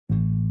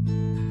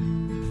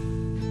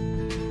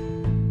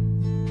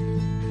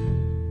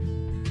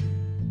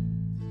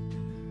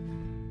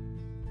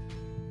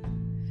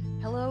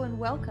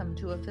welcome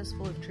to A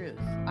Fistful of Truth.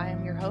 I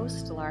am your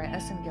host, Delara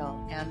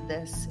Essengill, and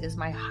this is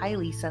my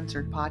highly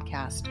censored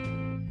podcast.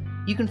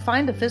 You can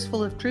find A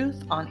Fistful of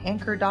Truth on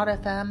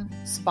Anchor.fm,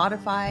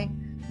 Spotify,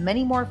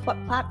 many more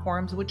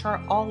platforms, which are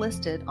all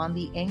listed on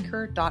the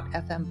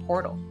Anchor.fm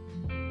portal.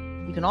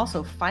 You can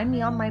also find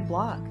me on my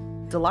blog,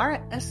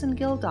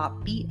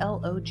 DelaraEssengill.blog.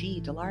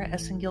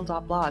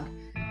 DelaraEssengill.blog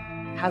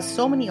has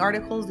so many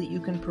articles that you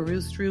can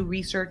peruse through,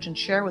 research, and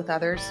share with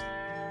others.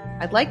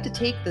 I'd like to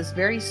take this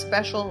very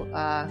special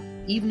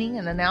evening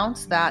and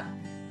announce that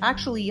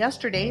actually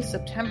yesterday,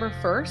 September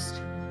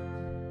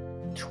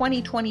 1st,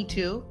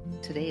 2022,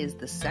 today is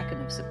the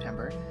 2nd of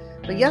September,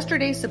 but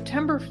yesterday,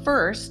 September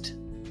 1st,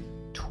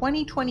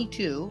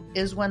 2022,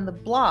 is when the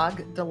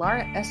blog,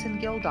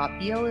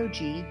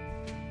 DelaraEssengill.blog,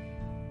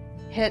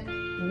 hit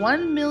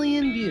 1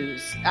 million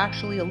views,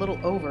 actually a little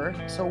over,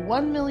 so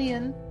 1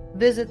 million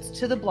visits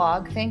to the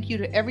blog. Thank you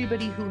to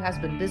everybody who has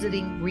been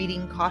visiting,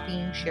 reading,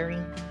 copying,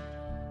 sharing.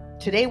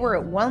 Today we're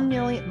at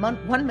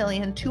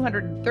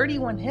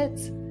 1,231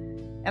 hits,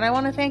 and I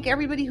want to thank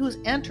everybody who's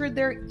entered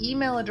their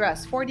email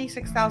address,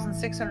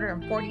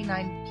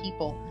 46,649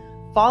 people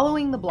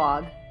following the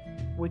blog,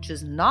 which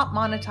is not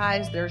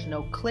monetized. There's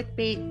no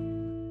clickbait,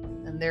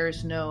 and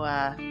there's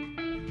nobody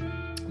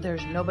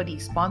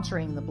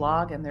sponsoring the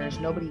blog, and there's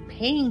nobody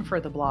paying for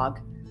the blog.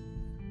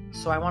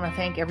 So I want to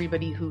thank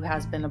everybody who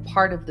has been a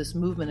part of this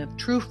movement of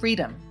true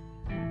freedom,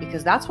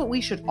 because that's what we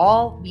should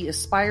all be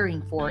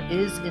aspiring for,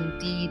 is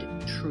indeed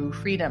true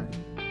freedom.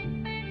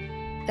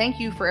 Thank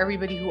you for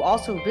everybody who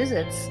also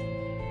visits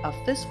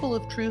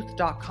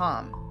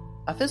afistfuloftruth.com.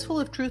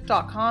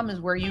 Afistfuloftruth.com is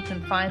where you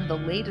can find the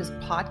latest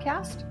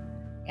podcast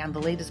and the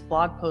latest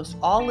blog posts,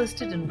 all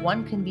listed in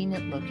one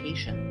convenient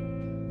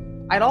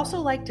location. I'd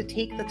also like to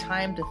take the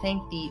time to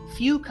thank the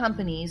few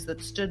companies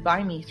that stood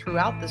by me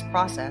throughout this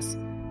process.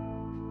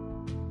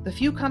 The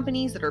few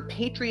companies that are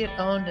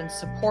Patriot-owned and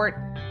support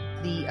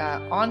the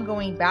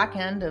ongoing back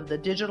end of the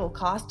digital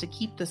cost to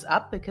keep this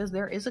up, because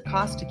there is a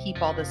cost to keep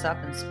all this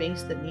up in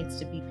space that needs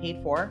to be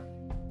paid for.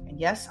 And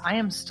yes, I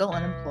am still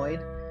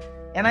unemployed,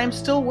 and I'm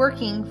still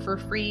working for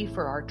free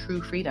for our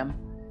true freedom.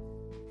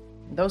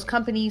 Those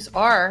companies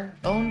are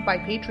owned by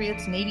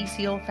Patriots, Navy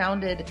SEAL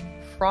founded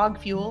Frog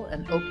Fuel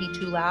and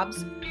OP2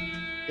 Labs.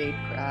 They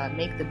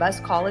make the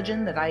best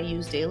collagen that I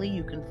use daily.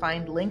 You can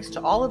find links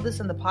to all of this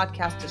in the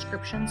podcast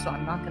description, so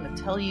I'm not going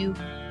to tell you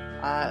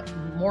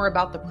more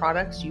about the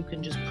products. You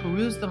can just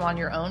peruse them on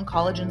your own.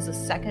 Collagen is the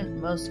second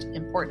most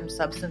important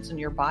substance in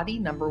your body.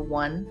 Number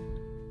one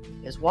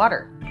is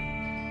water.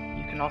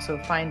 You can also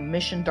find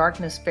Mission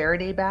Darkness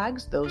Faraday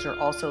bags. Those are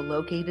also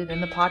located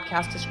in the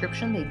podcast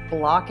description. They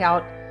block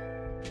out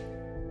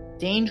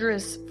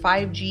dangerous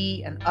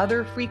 5G and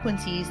other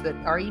frequencies that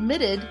are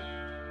emitted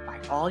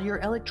by all your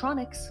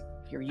electronics.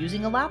 If you're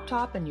using a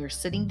laptop and you're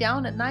sitting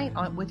down at night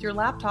with your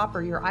laptop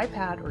or your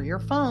iPad or your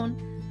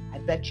phone, I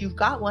bet you've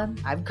got one.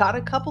 I've got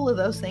a couple of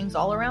those things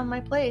all around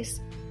my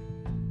place.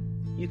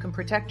 You can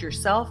protect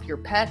yourself, your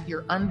pet,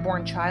 your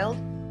unborn child.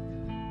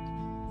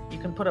 You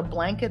can put a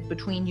blanket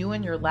between you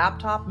and your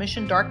laptop.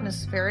 Mission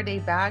Darkness Faraday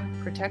bag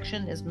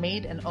protection is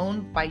made and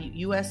owned by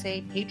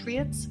USA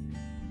Patriots.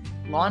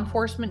 Law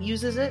enforcement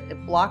uses it.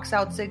 It blocks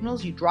out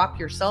signals. You drop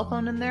your cell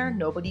phone in there,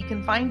 nobody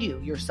can find you.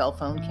 Your cell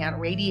phone can't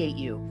radiate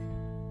you.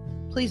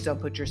 Please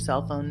don't put your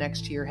cell phone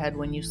next to your head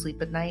when you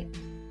sleep at night.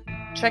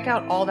 Check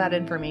out all that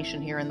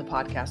information here in the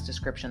podcast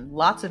description.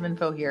 Lots of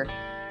info here.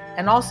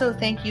 And also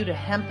thank you to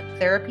Hemp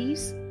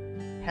Therapies.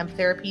 Hemp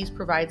Therapies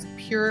provides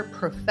pure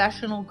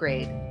professional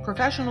grade,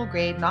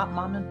 not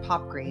mom and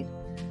pop grade.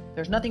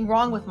 There's nothing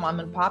wrong with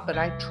mom and pop, but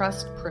I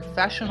trust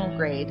professional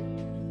grade,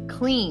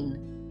 clean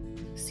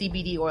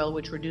CBD oil,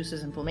 which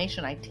reduces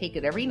inflammation. I take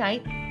it every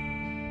night.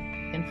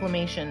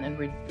 Inflammation and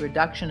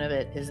reduction of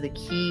it is the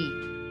key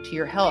to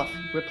your health.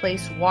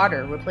 Replace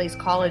water, replace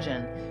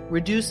collagen,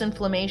 reduce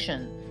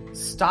inflammation,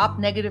 stop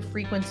negative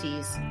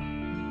frequencies,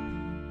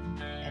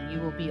 and you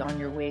will be on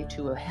your way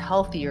to a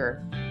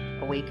healthier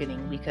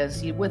awakening,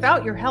 because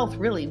without your health,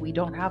 really, we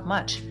don't have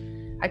much.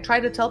 I try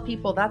to tell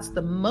people that's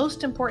the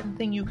most important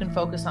thing you can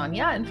focus on.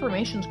 Yeah,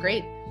 information's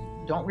great.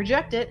 Don't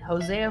reject it.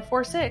 Hosea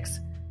 4:6.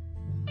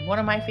 One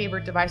of my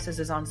favorite devices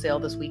is on sale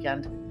this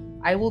weekend.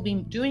 I will be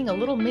doing a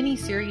little mini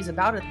series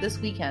about it this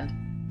weekend.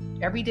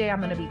 Every day I'm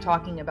going to be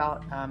talking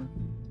about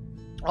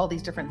all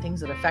these different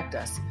things that affect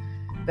us,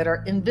 that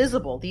are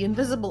invisible, the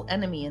invisible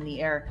enemy in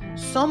the air.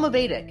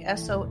 Somavedic,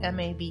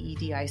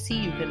 Somabedic.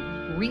 You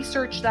can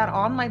research that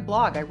on my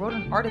blog. I wrote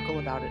an article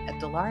about it at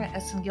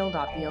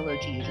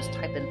DelaraEssengill.blog. You just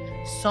type in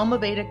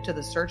Somavedic to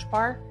the search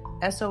bar,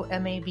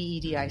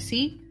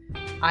 Somabedic.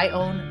 I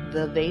own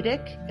the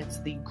Vedic. It's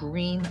the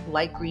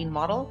light green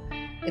model.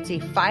 It's a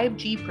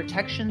 5G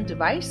protection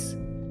device.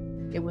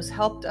 It was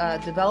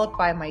developed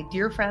by my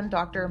dear friend,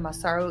 Dr.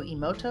 Masaru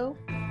Emoto.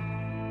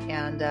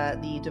 And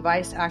the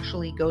device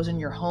actually goes in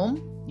your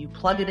home. You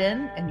plug it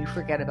in and you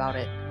forget about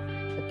it.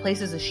 It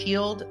places a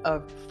shield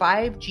of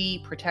 5G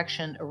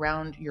protection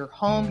around your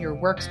home, your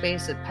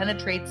workspace. It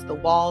penetrates the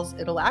walls.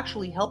 It'll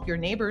actually help your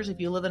neighbors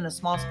if you live in a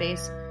small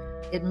space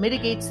It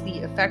mitigates the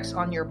effects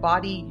on your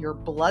body, your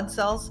blood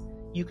cells.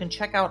 You can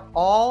check out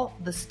all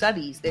the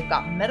studies. They've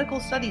got medical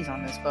studies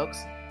on this,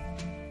 folks.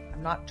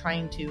 I'm not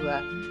trying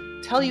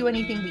to tell you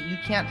anything that you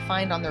can't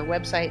find on their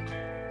website.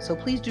 So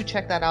please do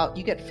check that out.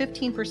 You get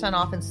 15%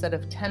 off instead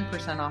of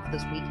 10% off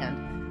this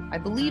weekend. I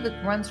believe it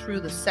runs through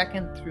the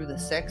 2nd through the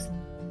 6th.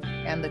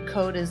 And the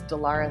code is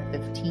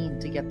DELARA15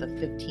 to get the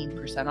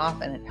 15%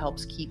 off, and it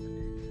helps keep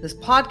this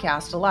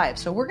podcast alive.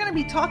 So we're going to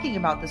be talking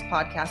about this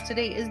podcast.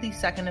 Today is the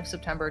 2nd of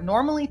September.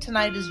 Normally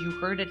tonight is You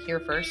Heard It Here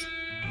First.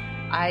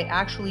 I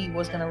actually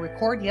was going to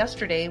record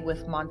yesterday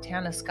with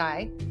Montana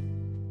Sky,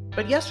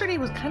 but yesterday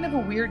was kind of a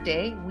weird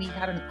day. We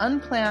had an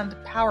unplanned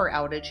power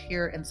outage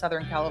here in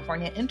Southern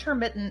California,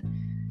 intermittent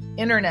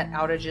internet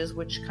outages,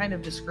 which kind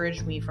of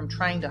discouraged me from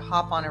trying to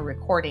hop on a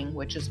recording,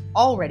 which is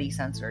already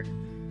censored.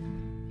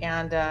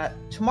 And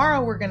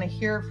tomorrow we're going to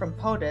hear from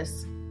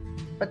POTUS.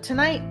 But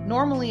tonight,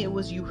 normally it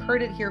was You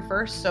Heard It Here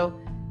First. So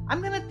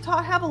I'm going to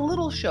have a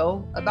little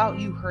show about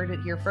You Heard It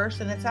Here First.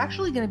 And it's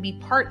actually going to be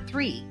part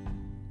 3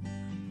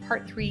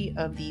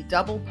 of the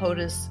double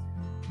POTUS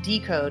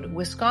DECODE,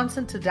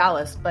 Wisconsin to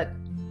Dallas. But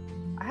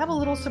I have a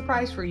little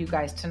surprise for you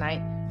guys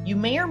tonight. You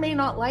may or may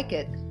not like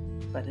it,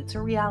 but it's a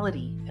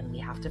reality and we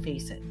have to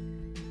face it.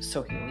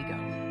 So here we go.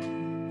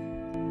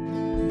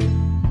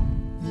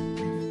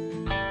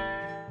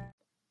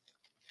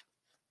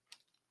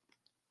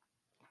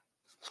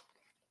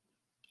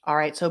 All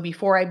right, so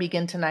before I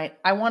begin tonight,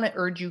 I want to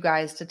urge you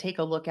guys to take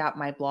a look at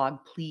my blog,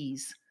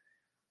 please.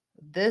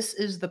 This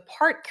is the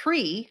part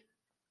 3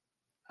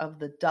 of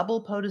the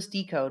double POTUS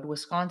DECODE,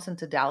 Wisconsin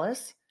to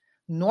Dallas.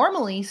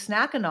 Normally,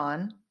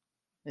 Snackanon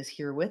is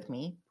here with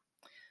me,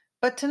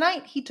 but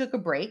tonight he took a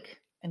break,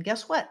 and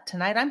guess what?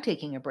 Tonight I'm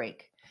taking a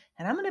break,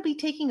 and I'm going to be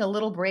taking a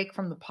little break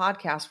from the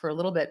podcast for a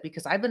little bit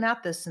because I've been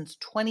at this since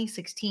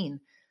 2016.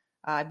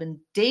 I've been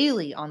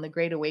daily on The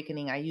Great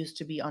Awakening. I used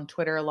to be on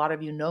Twitter. A lot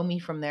of you know me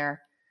from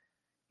there.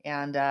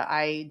 And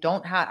I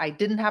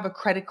didn't have a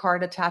credit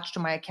card attached to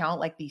my account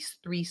like these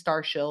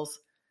 3-star shills.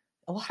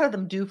 A lot of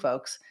them do,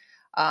 folks.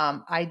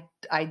 I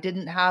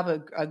didn't have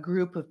a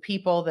group of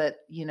people that,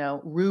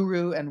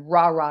 roo-roo and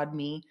rah-rah'd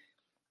me.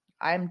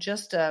 I'm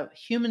just a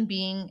human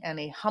being and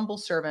a humble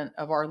servant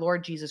of our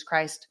Lord Jesus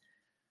Christ.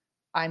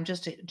 I'm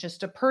just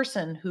a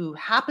person who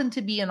happened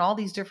to be in all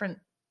these different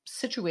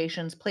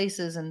situations,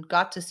 places, and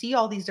got to see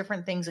all these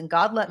different things. And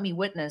God let me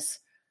witness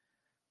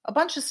a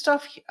bunch of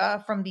stuff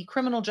from the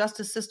criminal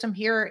justice system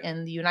here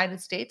in the United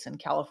States and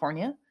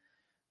California,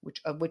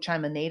 of which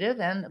I'm a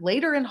native, and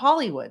later in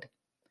Hollywood.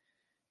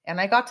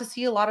 And I got to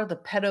see a lot of the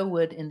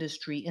pedo-wood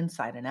industry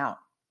inside and out.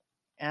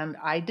 And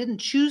I didn't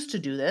choose to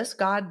do this.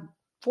 God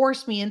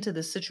forced me into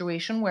this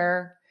situation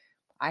where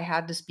I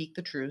had to speak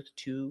the truth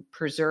to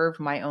preserve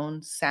my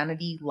own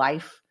sanity,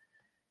 life,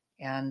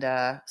 and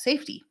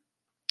safety.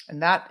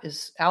 And that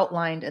is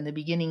outlined in the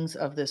beginnings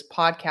of this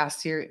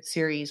podcast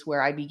series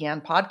where I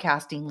began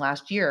podcasting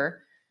last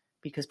year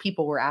because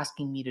people were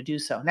asking me to do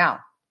so.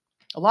 Now,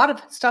 a lot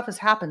of stuff has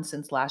happened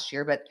since last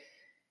year, but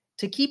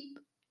to keep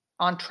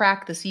on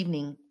track this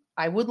evening,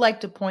 I would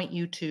like to point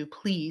you to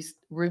please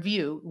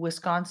review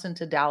Wisconsin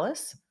to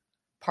Dallas,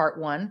 Part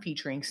 1,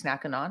 featuring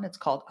Snackanon. It's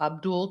called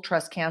Abdul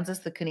Trusts Kansas,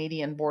 the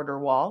Canadian Border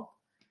Wall.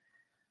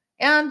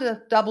 And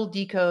the double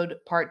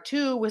DECODE Part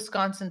 2,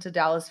 Wisconsin to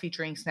Dallas,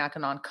 featuring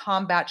Snackanon,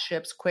 Combat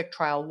Ships, Quick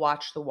Trial,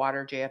 Watch the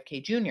Water,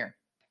 JFK Jr.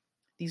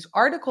 These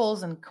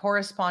articles and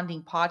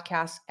corresponding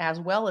podcasts, as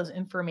well as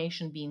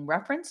information being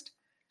referenced,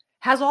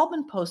 has all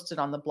been posted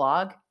on the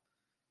blog,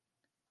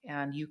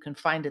 and you can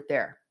find it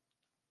there.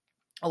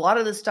 A lot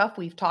of the stuff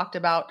we've talked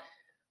about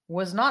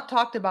was not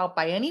talked about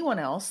by anyone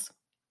else,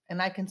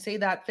 and I can say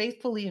that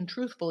faithfully and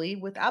truthfully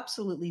with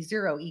absolutely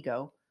zero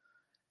ego.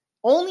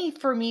 Only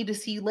for me to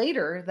see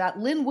later that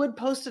Lynn Wood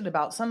posted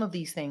about some of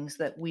these things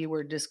that we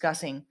were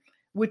discussing,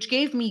 which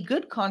gave me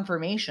good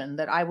confirmation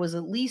that I was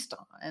at least,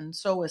 and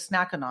so was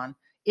Snackanon,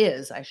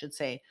 I should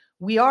say,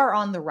 we are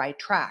on the right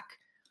track.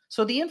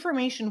 So the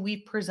information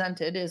we've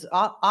presented is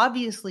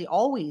obviously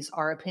always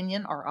our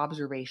opinion, our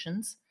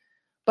observations,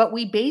 but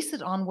we base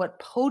it on what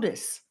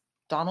POTUS,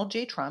 Donald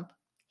J. Trump,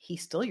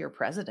 he's still your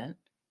president,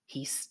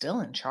 he's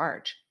still in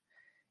charge,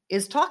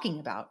 is talking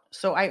about.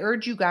 So I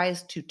urge you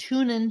guys to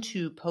tune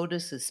into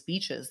POTUS's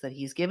speeches that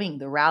he's giving,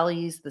 the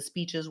rallies, the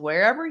speeches,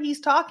 wherever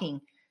he's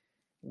talking,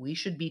 we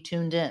should be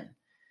tuned in.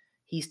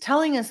 He's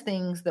telling us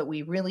things that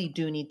we really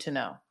do need to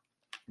know.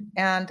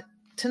 And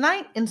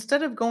tonight,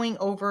 instead of going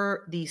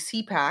over the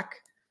CPAC,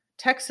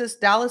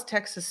 Dallas,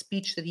 Texas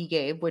speech that he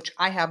gave, which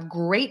I have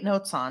great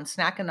notes on,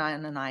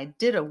 Snackanon and I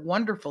did a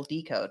wonderful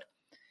decode.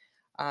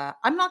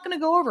 I'm not going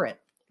to go over it.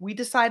 We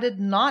decided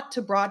not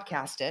to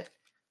broadcast it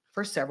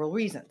for several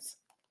reasons.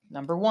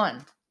 Number one,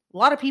 a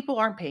lot of people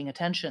aren't paying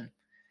attention.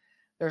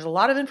 There's a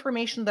lot of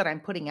information that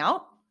I'm putting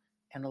out,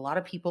 and a lot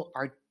of people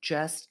are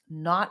just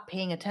not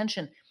paying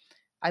attention.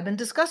 I've been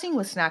discussing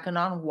with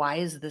Snackanon, why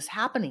is this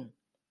happening?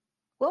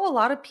 Well, a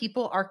lot of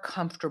people are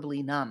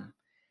comfortably numb.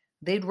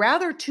 They'd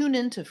rather tune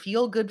in to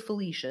Feel Good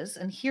Felicia's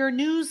and hear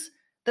news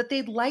that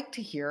they'd like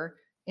to hear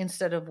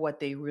instead of what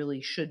they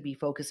really should be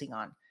focusing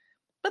on.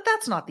 But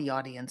that's not the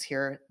audience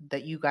here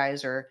that you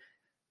guys are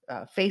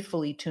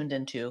faithfully tuned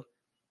into.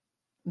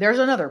 There's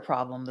another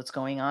problem that's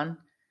going on.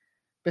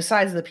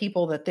 Besides the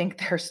people that think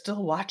they're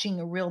still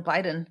watching a real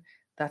Biden,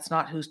 that's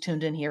not who's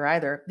tuned in here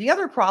either. The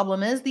other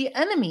problem is the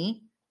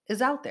enemy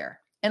is out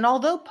there. And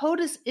although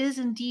POTUS is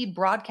indeed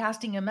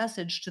broadcasting a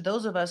message to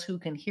those of us who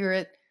can hear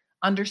it,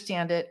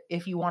 understand it,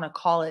 if you want to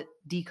call it,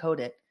 decode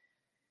it,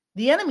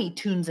 the enemy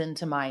tunes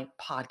into my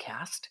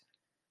podcast,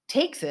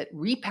 takes it,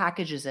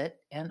 repackages it,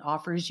 and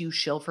offers you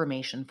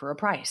shillformation for a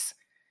price.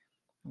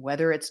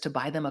 Whether it's to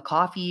buy them a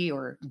coffee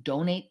or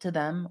donate to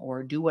them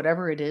or do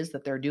whatever it is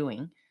that they're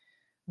doing,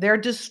 they're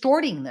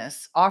distorting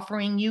this,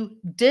 offering you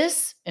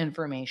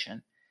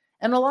disinformation.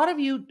 And a lot of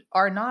you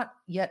are not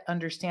yet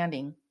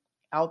understanding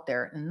out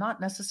there, and not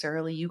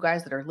necessarily you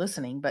guys that are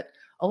listening, but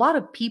a lot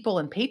of people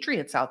and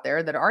patriots out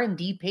there that are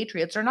indeed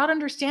patriots are not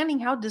understanding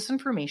how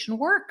disinformation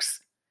works.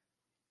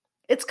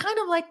 It's kind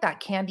of like that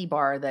candy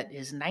bar that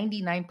is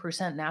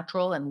 99%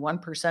 natural and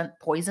 1%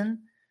 poison.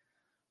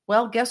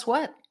 Well, guess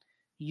what?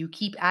 You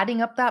keep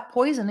adding up that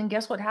poison, and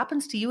guess what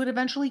happens to you? It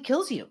eventually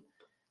kills you.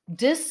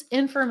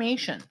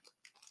 Disinformation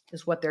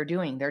is what they're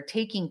doing. They're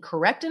taking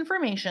correct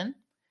information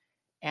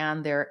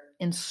and they're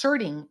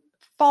inserting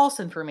false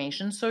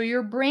information. So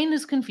your brain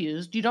is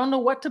confused. You don't know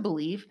what to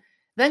believe.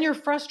 Then you're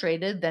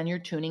frustrated. Then you're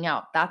tuning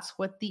out. That's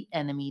what the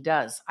enemy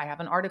does. I have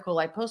an article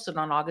I posted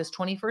on August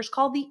 21st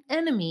called "The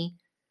Enemy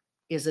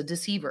is a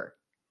Deceiver."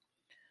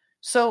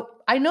 So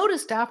I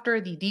noticed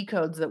after the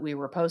decodes that we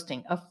were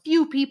posting, a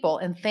few people,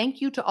 and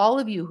thank you to all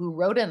of you who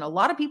wrote in. A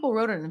lot of people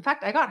wrote in. In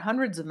fact, I got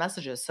hundreds of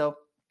messages. So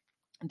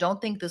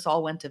don't think this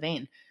all went to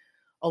vain.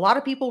 A lot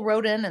of people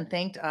wrote in and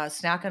thanked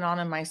Snacking On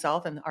and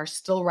myself and are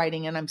still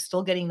writing in. I'm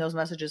still getting those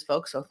messages,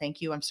 folks. So thank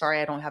you. I'm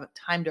sorry I don't have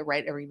time to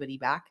write everybody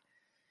back.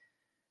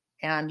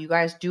 And you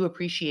guys do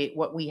appreciate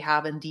what we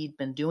have indeed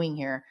been doing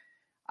here.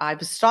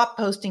 I've stopped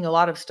posting a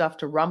lot of stuff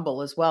to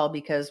Rumble as well,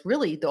 because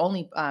really the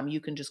only, you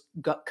can just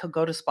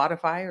go to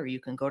Spotify or you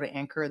can go to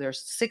Anchor.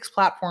 There's 6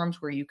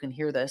 platforms where you can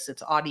hear this.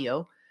 It's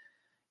audio.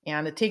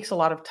 And it takes a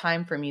lot of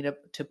time for me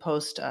to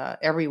post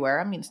everywhere.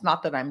 I mean, it's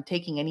not that I'm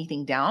taking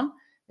anything down.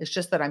 It's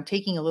just that I'm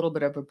taking a little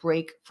bit of a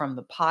break from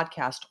the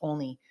podcast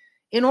only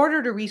in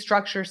order to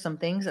restructure some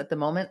things at the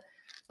moment.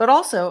 But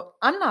also,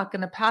 I'm not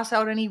going to pass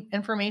out any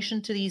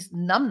information to these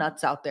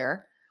numbnuts out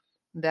there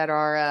that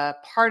are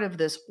part of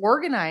this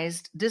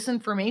organized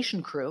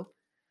disinformation crew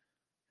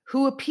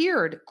who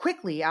appeared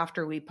quickly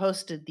after we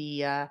posted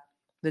the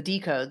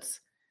decodes.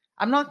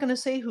 I'm not going to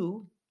say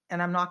who,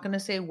 and I'm not going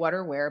to say what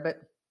or where, but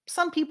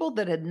some people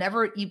that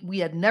we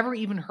had never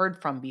even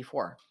heard from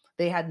before.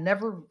 They had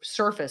never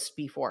surfaced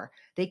before.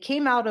 They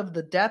came out of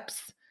the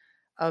depths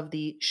of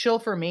the shill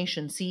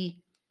formation. See,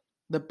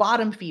 the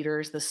bottom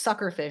feeders, the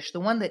suckerfish, the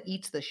one that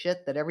eats the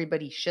shit that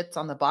everybody shits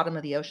on the bottom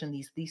of the ocean,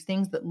 these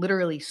things that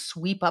literally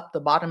sweep up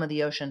the bottom of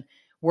the ocean,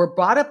 were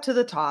brought up to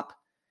the top,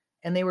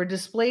 and they were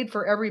displayed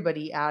for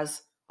everybody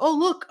as, oh,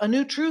 look, a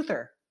new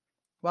truther.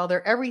 Well,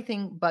 they're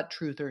everything but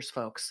truthers,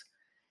 folks.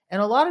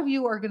 And a lot of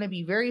you are going to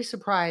be very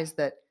surprised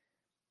that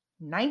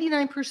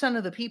 99%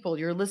 of the people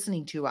you're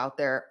listening to out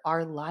there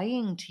are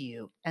lying to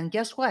you. And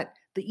guess what?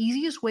 The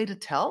easiest way to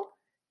tell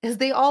is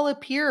they all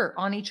appear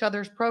on each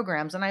other's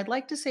programs. And I'd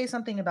like to say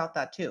something about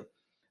that too.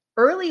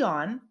 Early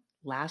on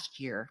last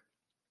year,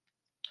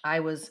 I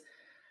was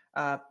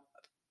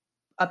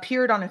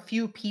appeared on a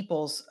few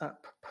people's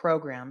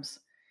programs.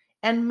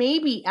 And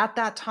maybe at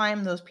that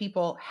time, those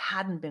people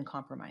hadn't been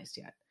compromised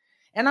yet.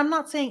 And I'm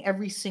not saying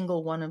every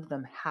single one of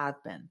them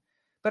have been.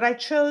 But I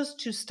chose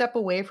to step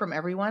away from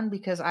everyone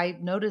because I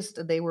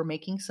noticed they were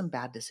making some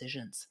bad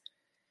decisions.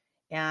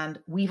 And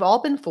we've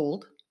all been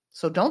fooled.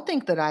 So don't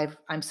think that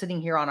I'm sitting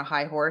here on a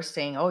high horse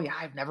saying, oh yeah,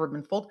 I've never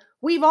been fooled.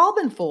 We've all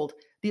been fooled.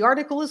 The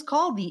article is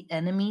called "The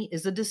Enemy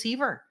is a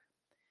Deceiver."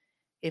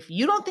 If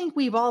you don't think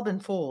we've all been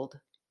fooled,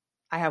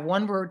 I have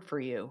one word for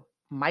you: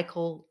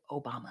 Michael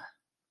Obama.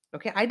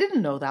 Okay, I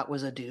didn't know that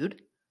was a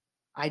dude.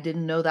 I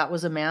didn't know that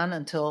was a man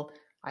until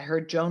I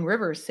heard Joan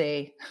Rivers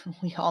say,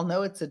 we all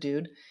know it's a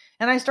dude.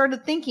 And I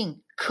started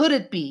thinking, could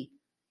it be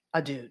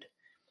a dude?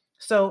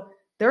 So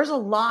there's a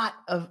lot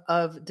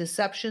of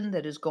deception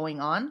that is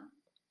going on.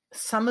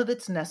 Some of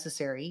it's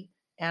necessary.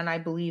 And I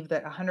believe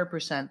that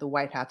 100% the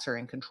white hats are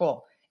in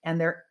control. And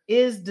there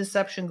is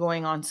deception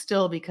going on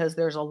still because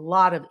there's a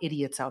lot of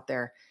idiots out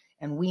there.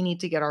 And we need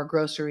to get our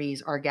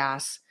groceries, our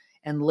gas,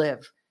 and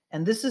live.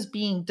 And this is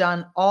being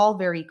done all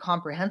very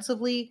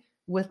comprehensively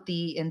with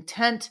the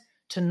intent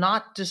to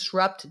not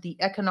disrupt the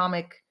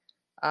economic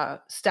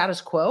status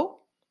quo,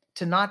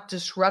 to not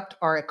disrupt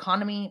our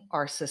economy,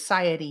 our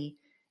society,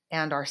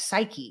 and our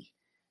psyche,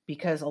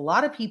 because a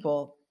lot of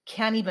people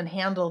can't even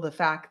handle the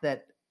fact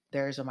that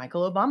there's a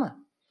Michael Obama.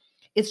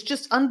 It's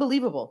just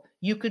unbelievable.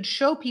 You could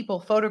show people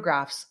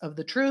photographs of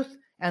the truth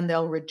and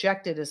they'll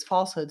reject it as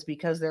falsehoods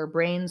because their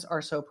brains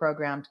are so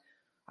programmed.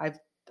 I've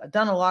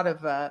done a lot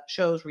of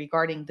shows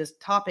regarding this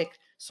topic,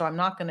 so I'm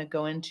not going to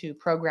go into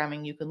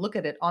programming. You can look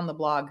at it on the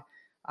blog.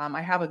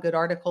 I have a good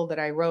article that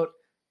I wrote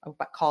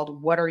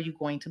called "What Are You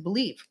Going to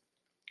Believe?"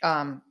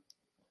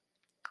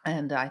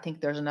 And I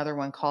think there's another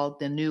one called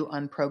The New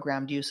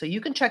Unprogrammed You. So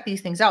you can check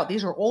these things out.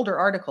 These are older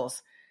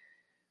articles.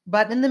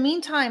 But in the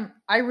meantime,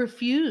 I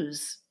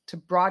refuse to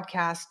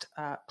broadcast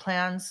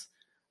plans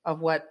of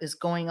what is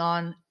going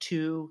on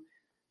to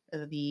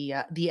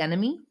the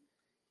enemy.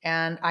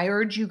 And I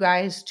urge you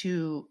guys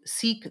to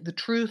seek the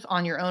truth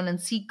on your own and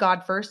seek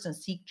God first and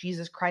seek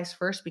Jesus Christ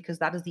first, because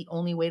that is the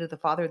only way to the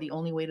Father, the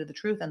only way to the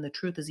truth, and the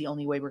truth is the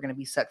only way we're going to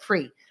be set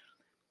free.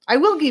 I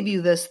will give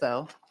you this,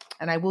 though,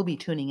 and I will be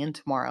tuning in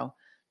tomorrow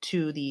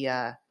to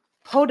the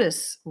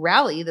POTUS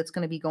rally that's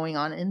going to be going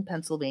on in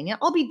Pennsylvania.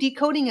 I'll be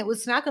decoding it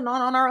with Snacking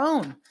on our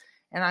own,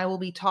 and I will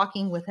be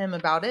talking with him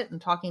about it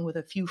and talking with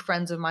a few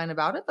friends of mine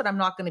about it, but I'm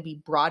not going to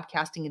be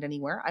broadcasting it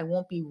anywhere. I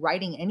won't be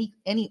writing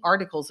any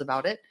articles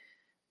about it,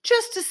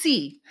 just to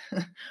see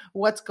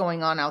what's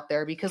going on out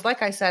there. Because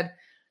like I said,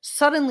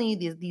 suddenly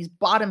these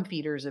bottom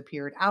feeders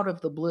appeared out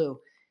of the blue,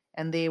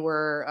 and they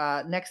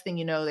were, next thing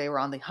you know, they were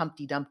on the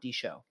Humpty Dumpty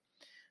show.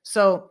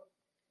 So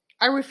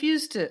I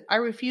refuse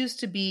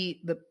to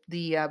be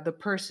the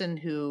person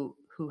who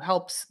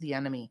helps the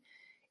enemy.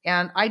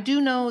 And I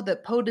do know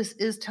that POTUS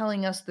is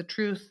telling us the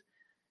truth,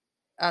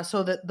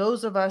 so that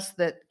those of us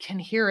that can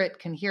hear it.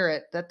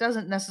 That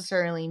doesn't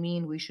necessarily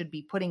mean we should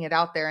be putting it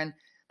out there. And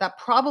that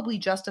probably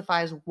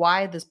justifies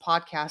why this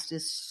podcast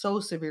is so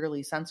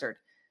severely censored.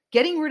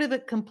 Getting rid of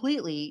it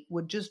completely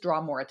would just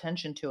draw more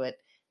attention to it.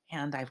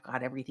 And I've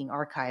got everything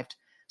archived.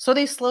 So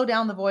they slow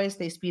down the voice,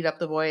 they speed up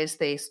the voice,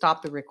 they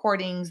stop the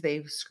recordings,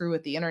 they screw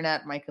with the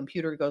internet, my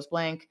computer goes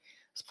blank,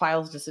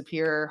 files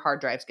disappear, hard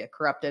drives get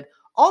corrupted,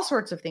 all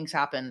sorts of things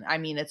happen. I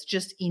mean, it's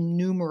just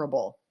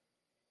innumerable.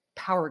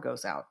 Power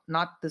goes out,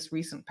 not this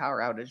recent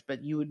power outage,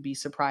 but you would be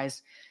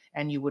surprised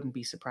and you wouldn't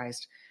be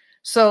surprised.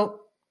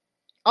 So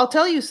I'll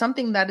tell you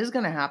something that is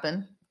going to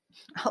happen.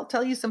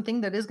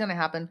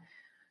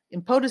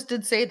 And POTUS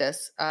did say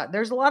this.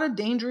 There's a lot of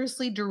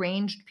dangerously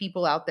deranged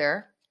people out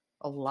there.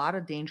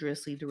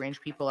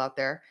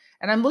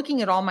 And I'm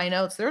looking at all my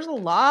notes. There's a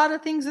lot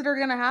of things that are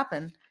going to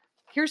happen.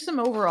 Here's some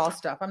overall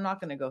stuff. I'm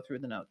not going to go through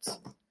the notes.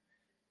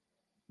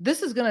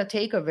 This is going to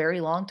take a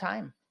very long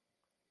time.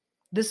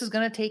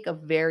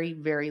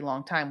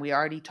 We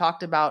already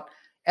talked about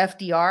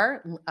FDR.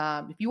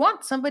 If you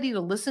want somebody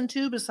to listen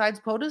to besides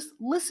POTUS,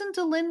 listen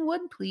to Lin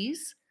Wood,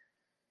 please.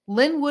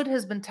 Lin Wood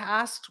has been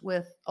tasked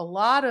with a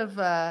lot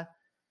of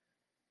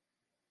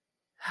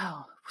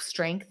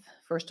strength.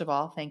 First of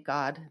all, thank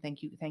God.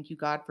 Thank you,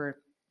 God,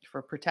 for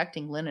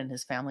protecting Lin and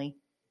his family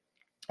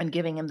and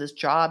giving him this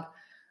job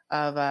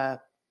of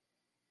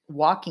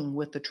walking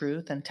with the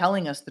truth and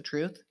telling us the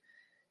truth.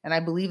 And I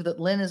believe that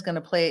Lin is going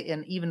to play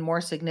an even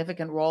more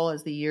significant role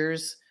as the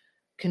years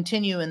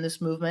continue in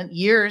this movement.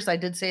 I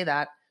did say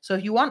that. So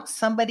if you want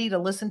somebody to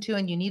listen to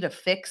and you need a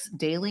fix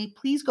daily,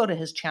 please go to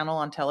his channel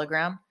on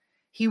Telegram.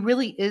 He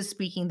really is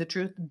speaking the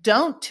truth.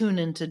 Don't tune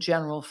into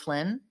General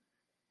Flynn.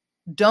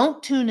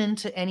 Don't tune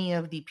into any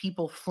of the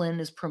people Flynn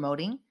is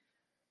promoting.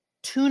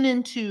 Tune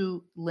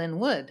into Lin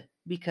Wood,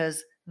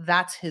 because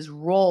that's his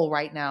role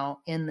right now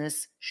in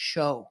this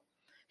show.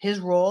 His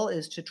role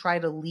is to try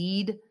to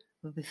lead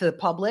the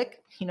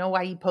public. You know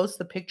why he posts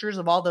the pictures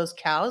of all those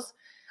cows?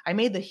 I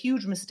made the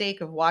huge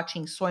mistake of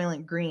watching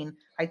Soylent Green.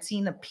 I'd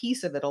seen a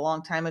piece of it a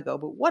long time ago,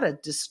 but what a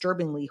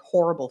disturbingly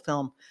horrible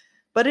film.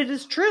 But it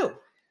is true.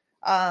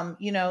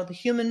 The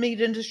human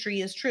meat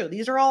industry is true.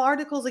 These are all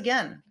articles,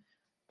 again,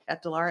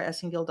 at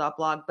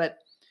DelaraEssengill.blog. But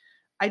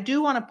I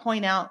do want to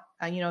point out,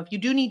 if you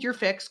do need your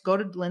fix, go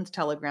to Lynn's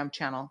Telegram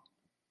channel.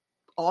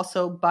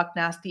 Also, Buck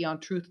Nasty on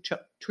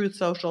Truth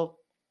Social.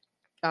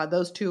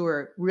 Those two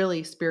are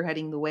really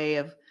spearheading the way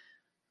of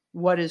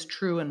what is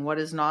true and what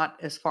is not,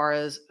 as far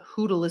as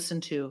who to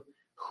listen to.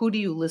 Who do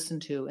you listen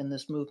to in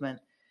this movement?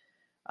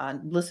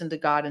 Listen to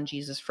God and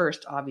Jesus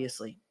first,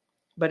 obviously.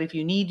 But if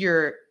you need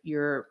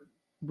your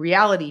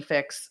reality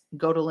fix,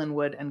 go to Lin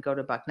Wood and go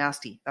to Buck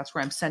Nasty. That's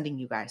where I'm sending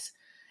you guys.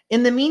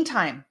 In the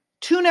meantime,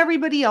 tune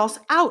everybody else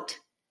out.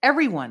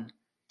 Everyone,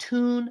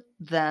 tune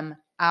them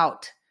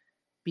out.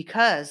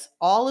 Because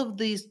all of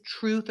these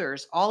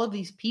truthers, all of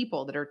these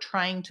people that are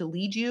trying to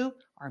lead you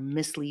are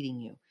misleading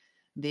you.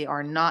 They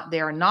are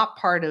not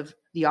part of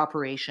the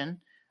operation.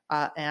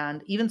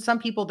 And even some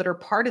people that are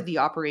part of the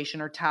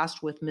operation are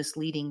tasked with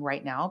misleading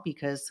right now,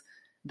 because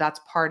that's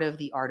part of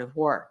the art of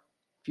war.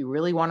 If you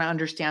really want to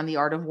understand the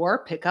art of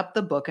war, pick up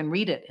the book and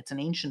read it. It's an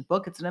ancient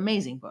book. It's an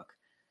amazing book.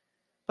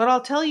 But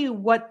I'll tell you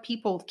what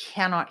people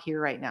cannot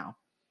hear right now.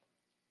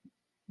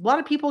 A lot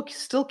of people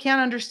still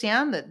can't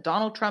understand that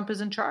Donald Trump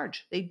is in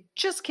charge. They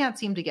just can't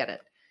seem to get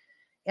it.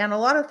 And a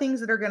lot of things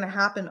that are going to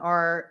happen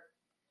are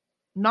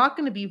not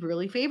going to be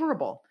really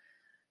favorable.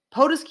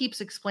 POTUS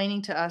keeps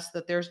explaining to us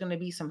that there's going to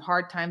be some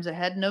hard times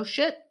ahead. No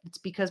shit. It's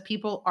because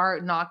people are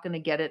not going to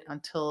get it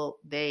until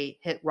they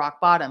hit rock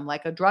bottom.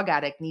 Like a drug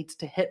addict needs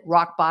to hit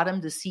rock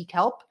bottom to seek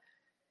help.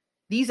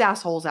 These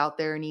assholes out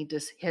there need to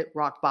hit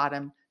rock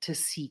bottom to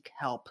seek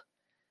help.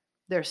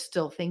 They're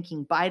still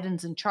thinking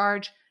Biden's in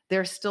charge.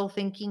 They're still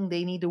thinking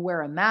they need to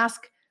wear a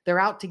mask. They're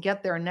out to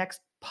get their next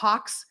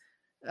pox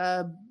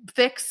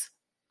fix.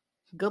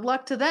 Good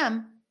luck to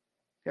them.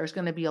 There's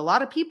going to be a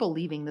lot of people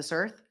leaving this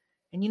earth.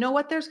 And you know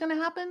what there's going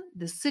to happen?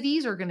 The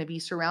cities are going to be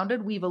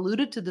surrounded. We've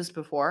alluded to this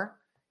before.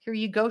 Here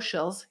you go,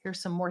 shills.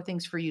 Here's some more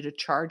things for you to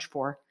charge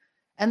for.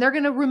 And they're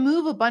going to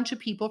remove a bunch of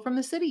people from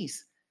the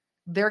cities.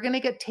 They're going to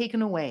get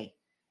taken away.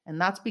 And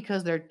that's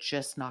because they're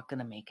just not going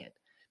to make it.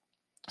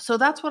 So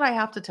that's what I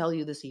have to tell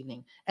you this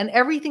evening. And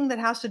everything that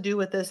has to do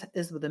with this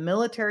is the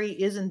military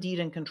is indeed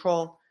in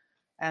control.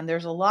 And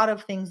there's a lot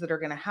of things that are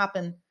going to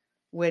happen,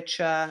 which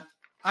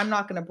I'm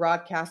not going to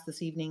broadcast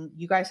this evening.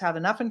 You guys have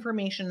enough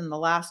information in the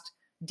last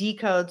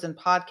decodes and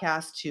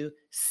podcasts to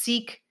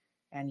seek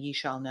and ye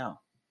shall know.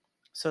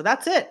 So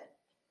that's it.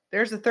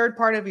 There's the third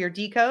part of your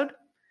decode.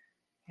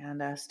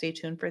 And stay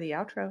tuned for the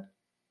outro.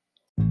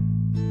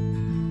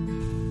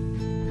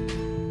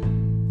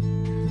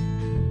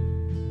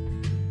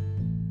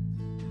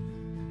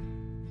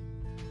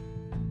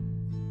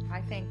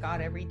 I thank God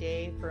every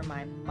day for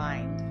my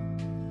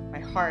mind, my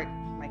heart,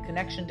 my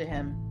connection to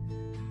Him,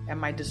 and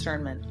my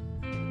discernment.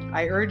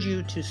 I urge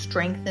you to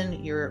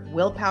strengthen your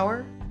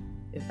willpower.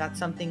 If that's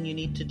something you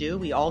need to do,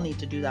 we all need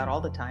to do that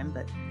all the time,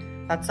 but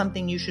that's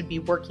something you should be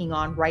working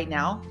on right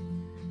now.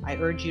 I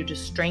urge you to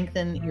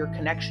strengthen your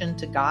connection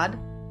to God,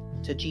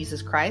 to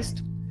Jesus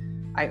Christ.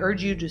 I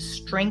urge you to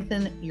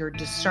strengthen your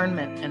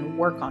discernment and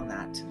work on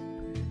that.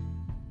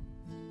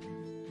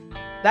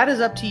 That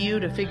is up to you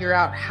to figure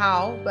out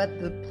how,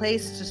 but the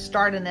place to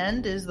start and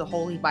end is the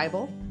Holy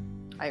Bible.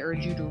 I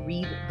urge you to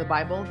read the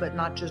Bible, but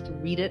not just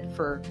read it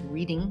for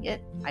reading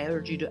it. I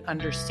urge you to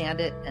understand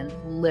it and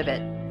live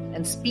it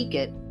and speak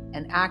it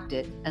and act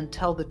it and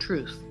tell the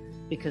truth,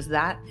 because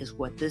that is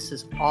what this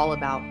is all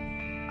about.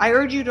 I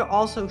urge you to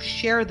also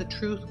share the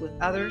truth with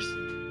others.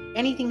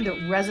 Anything that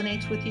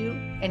resonates with you,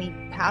 any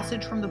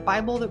passage from the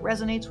Bible that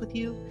resonates with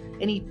you,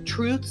 any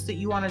truths that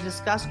you want to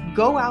discuss,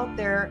 go out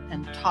there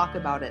and talk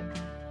about it.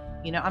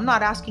 You know, I'm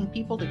not asking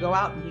people to go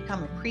out and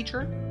become a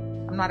preacher.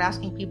 I'm not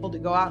asking people to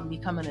go out and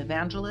become an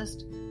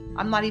evangelist.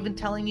 I'm not even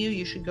telling you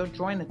you should go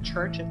join a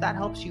church. If that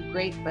helps you,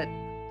 great, but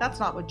that's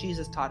not what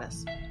Jesus taught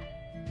us.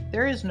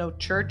 There is no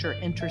church or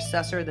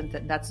intercessor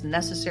that's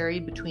necessary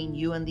between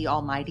you and the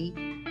Almighty.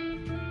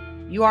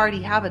 You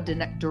already have a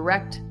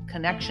direct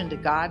connection to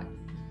God.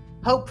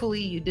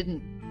 Hopefully you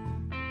didn't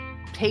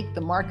take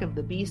the mark of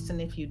the beast, and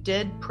if you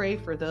did, pray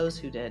for those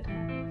who did.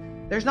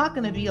 There's not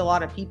going to be a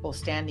lot of people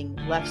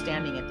left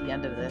standing at the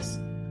end of this.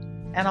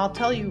 And I'll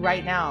tell you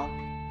right now,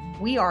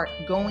 we are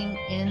going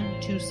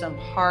into some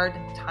hard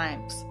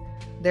times.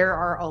 There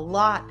are a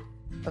lot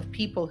of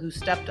people who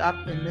stepped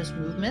up in this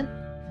movement,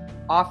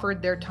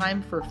 offered their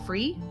time for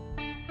free.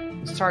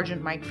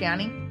 Sergeant Mike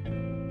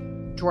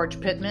Fanning, George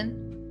Pittman,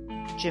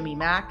 Jimmy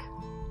Mack,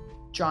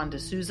 John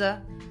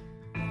D'Souza,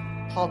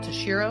 Paul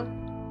Toshiro.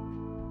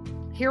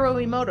 Hiro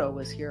Emoto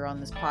was here on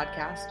this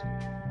podcast.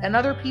 And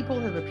other people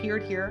have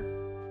appeared here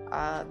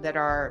that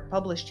are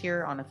published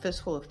here on A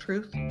Fistful of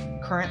Truth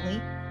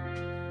currently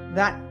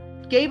that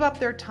gave up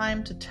their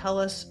time to tell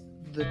us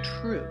the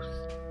truth.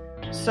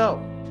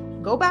 So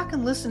go back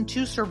and listen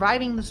to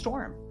Surviving the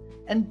Storm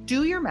and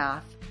do your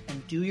math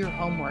and do your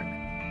homework,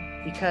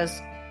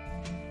 because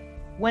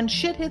when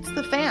shit hits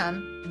the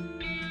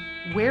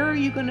fan, where are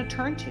you going to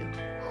turn to?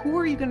 Who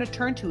are you going to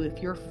turn to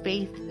if your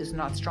faith is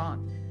not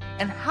strong?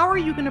 And how are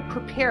you going to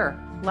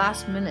prepare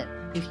last minute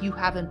if you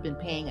haven't been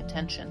paying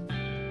attention?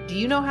 Do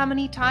you know how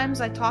many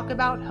times I talk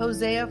about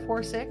Hosea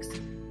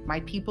 4:6?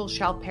 My people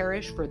shall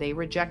perish, for they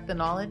reject the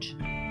knowledge.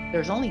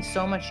 There's only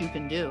so much you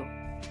can do.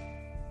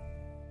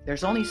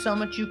 There's only so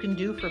much you can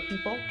do for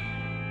people.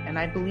 And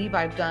I believe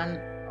I've done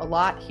a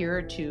lot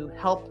here to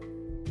help,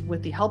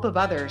 with the help of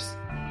others,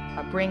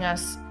 bring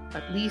us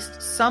at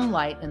least some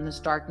light in this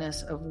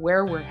darkness of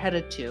where we're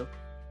headed to.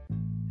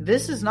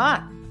 This is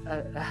not,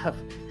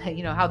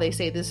 how they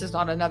say this is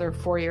not another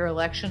 4-year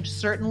election.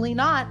 Certainly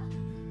not.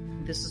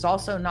 This is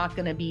also not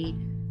going to be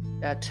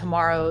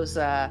tomorrow's,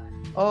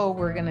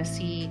 we're going to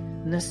see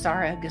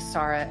Nasara,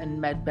 Gesara,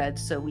 and Medbed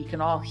so we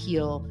can all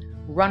heal,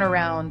 run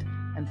around,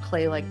 and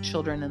play like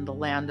children in the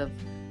land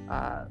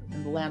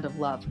of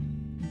love.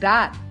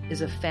 That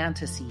is a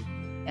fantasy.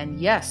 And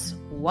yes,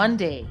 one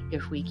day,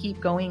 if we keep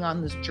going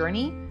on this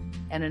journey,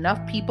 and enough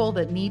people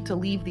that need to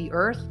leave the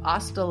earth,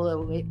 hasta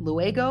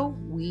luego,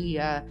 we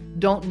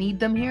don't need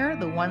them here.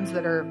 The ones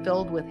that are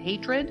filled with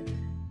hatred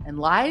and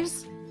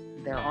lies,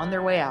 they're on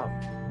their way out.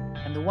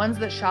 And the ones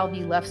that shall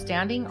be left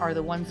standing are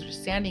the ones that are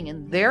standing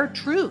in their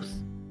truth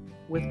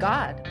with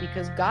God,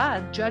 because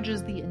God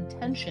judges the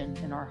intention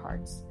in our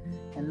hearts.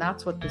 And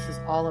that's what this is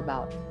all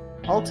about.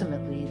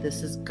 Ultimately,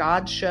 this is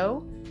God's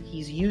show.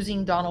 He's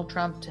using Donald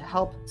Trump to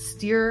help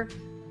steer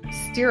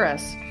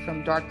us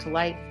from dark to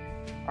light.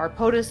 Our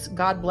POTUS,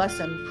 God bless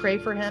him. Pray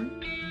for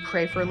him.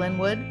 Pray for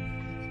Linwood.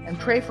 And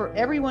pray for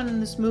everyone in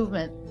this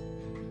movement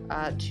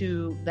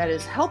that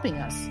is helping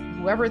us,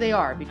 whoever they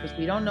are, because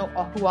we don't know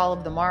who all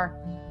of them are.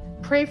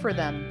 Pray for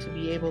them to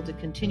be able to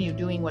continue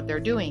doing what they're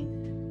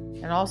doing.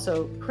 And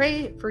also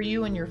pray for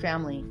you and your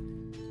family,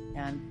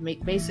 and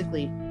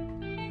basically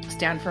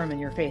stand firm in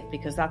your faith,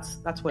 because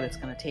that's what it's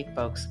going to take,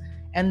 folks.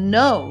 And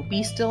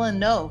be still and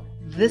know,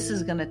 this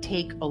is going to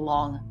take a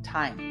long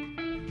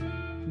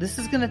time. This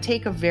is going to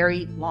take a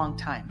very long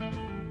time.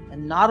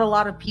 And not a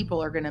lot of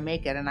people are going to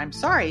make it. And I'm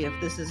sorry if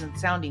this isn't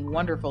sounding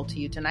wonderful to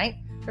you tonight.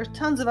 There's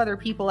tons of other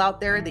people out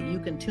there that you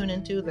can tune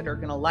into that are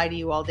going to lie to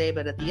you all day.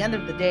 But at the end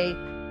of the day,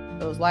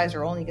 those lies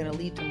are only going to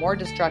lead to more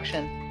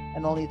destruction,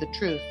 and only the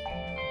truth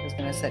is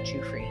going to set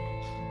you free.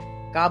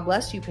 God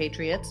bless you,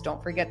 Patriots.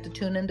 Don't forget to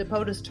tune into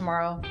POTUS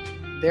tomorrow.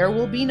 There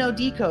will be no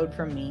decode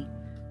from me,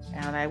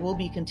 and I will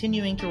be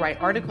continuing to write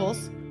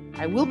articles.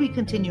 I will be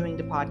continuing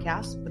to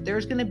podcast, but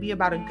there's going to be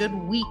about a good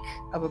week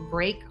of a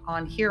break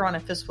on here on A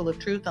Fistful of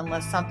Truth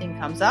unless something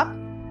comes up.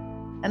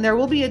 And there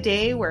will be a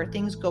day where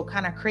things go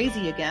kind of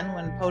crazy again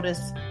when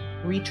POTUS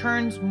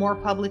returns more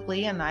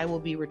publicly, and I will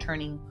be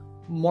returning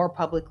more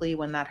publicly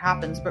when that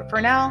happens. But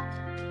for now,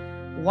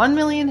 1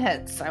 million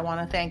hits. I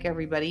want to thank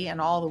everybody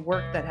and all the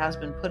work that has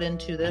been put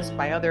into this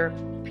by other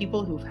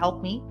people who've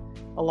helped me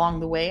along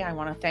the way. I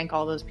want to thank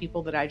all those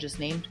people that I just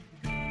named,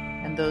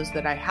 and those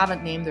that I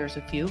haven't named, there's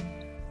a few.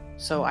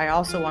 So I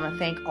also want to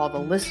thank all the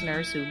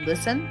listeners who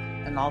listen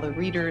and all the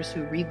readers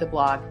who read the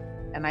blog.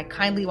 And I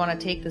kindly want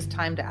to take this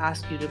time to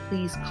ask you to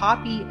please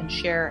copy and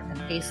share and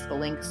paste the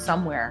link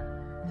somewhere.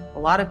 A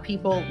lot of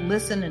people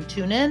listen and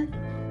tune in,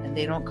 and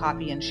they don't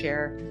copy and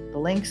share the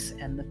links,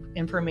 and the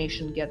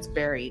information gets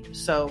buried.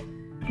 So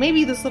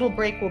maybe this little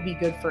break will be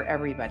good for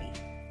everybody.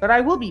 But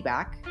I will be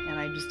back, and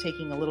I'm just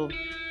taking a little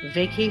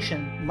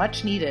vacation,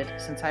 much needed,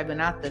 since I've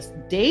been at this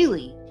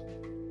daily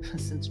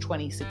since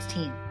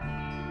 2016.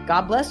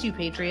 God bless you,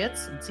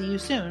 Patriots, and see you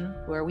soon.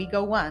 Where we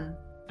go one,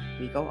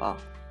 we go all.